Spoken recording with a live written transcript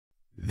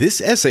This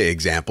essay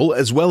example,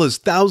 as well as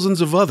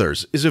thousands of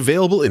others, is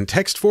available in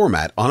text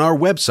format on our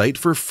website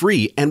for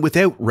free and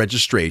without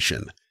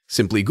registration.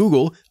 Simply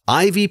Google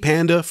Ivy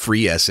Panda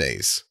Free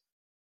Essays.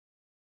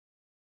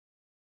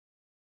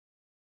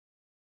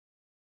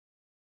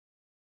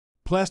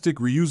 Plastic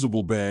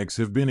reusable bags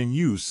have been in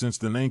use since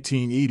the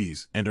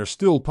 1980s and are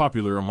still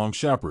popular among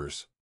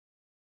shoppers.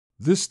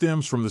 This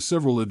stems from the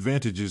several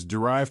advantages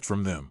derived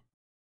from them.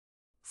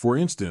 For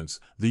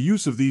instance, the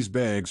use of these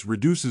bags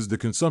reduces the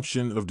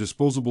consumption of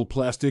disposable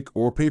plastic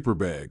or paper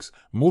bags,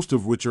 most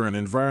of which are an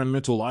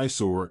environmental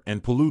eyesore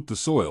and pollute the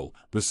soil,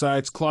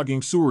 besides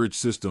clogging sewerage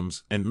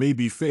systems and may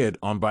be fed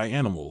on by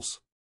animals.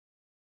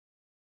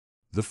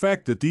 The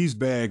fact that these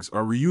bags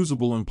are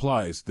reusable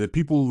implies that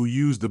people who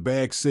use the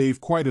bag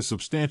save quite a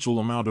substantial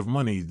amount of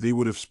money they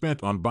would have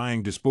spent on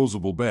buying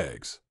disposable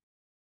bags.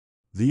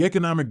 The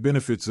economic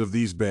benefits of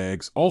these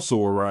bags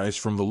also arise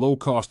from the low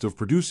cost of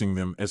producing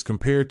them as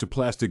compared to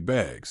plastic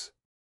bags.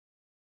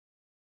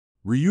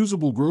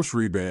 Reusable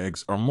grocery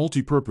bags are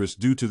multi-purpose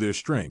due to their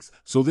strength,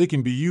 so they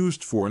can be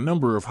used for a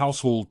number of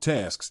household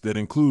tasks that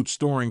include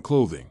storing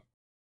clothing.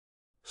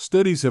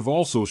 Studies have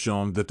also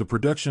shown that the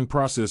production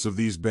process of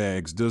these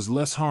bags does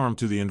less harm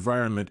to the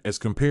environment as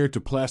compared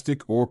to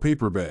plastic or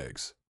paper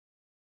bags.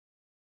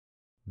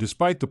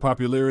 Despite the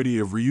popularity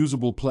of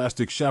reusable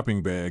plastic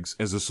shopping bags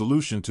as a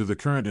solution to the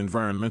current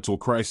environmental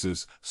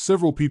crisis,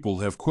 several people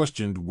have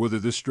questioned whether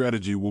this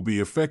strategy will be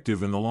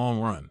effective in the long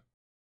run.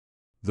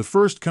 The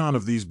first con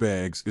of these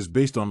bags is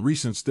based on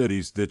recent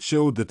studies that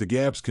showed that the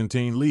GABs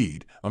contain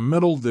lead, a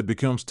metal that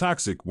becomes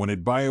toxic when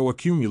it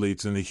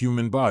bioaccumulates in the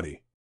human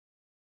body.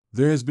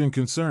 There has been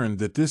concern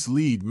that this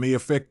lead may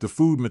affect the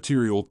food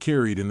material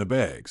carried in the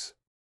bags.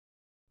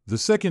 The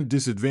second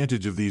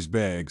disadvantage of these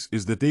bags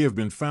is that they have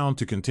been found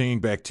to contain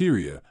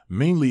bacteria,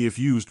 mainly if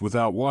used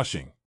without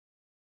washing.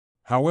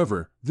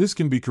 However, this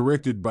can be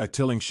corrected by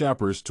telling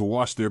shoppers to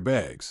wash their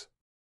bags.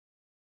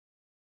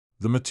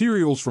 The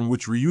materials from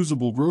which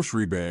reusable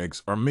grocery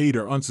bags are made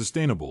are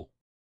unsustainable.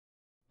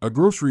 A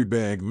grocery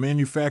bag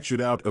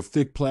manufactured out of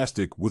thick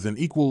plastic with an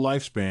equal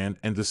lifespan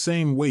and the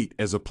same weight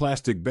as a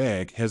plastic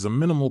bag has a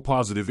minimal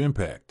positive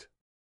impact.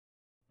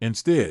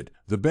 Instead,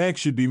 the bag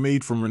should be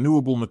made from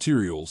renewable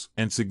materials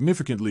and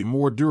significantly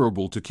more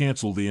durable to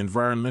cancel the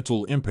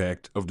environmental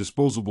impact of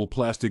disposable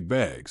plastic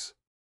bags.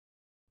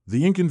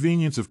 The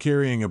inconvenience of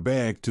carrying a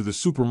bag to the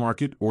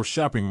supermarket or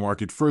shopping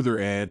market further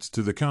adds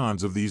to the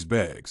cons of these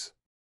bags.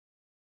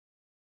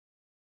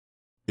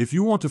 If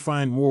you want to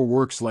find more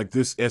works like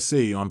this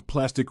essay on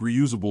plastic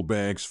reusable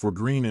bags for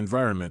green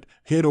environment,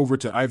 head over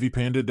to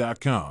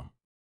ivypanda.com.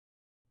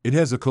 It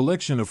has a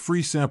collection of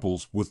free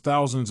samples with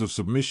thousands of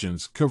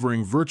submissions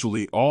covering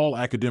virtually all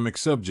academic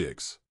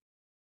subjects.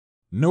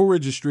 No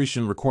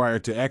registration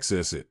required to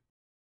access it.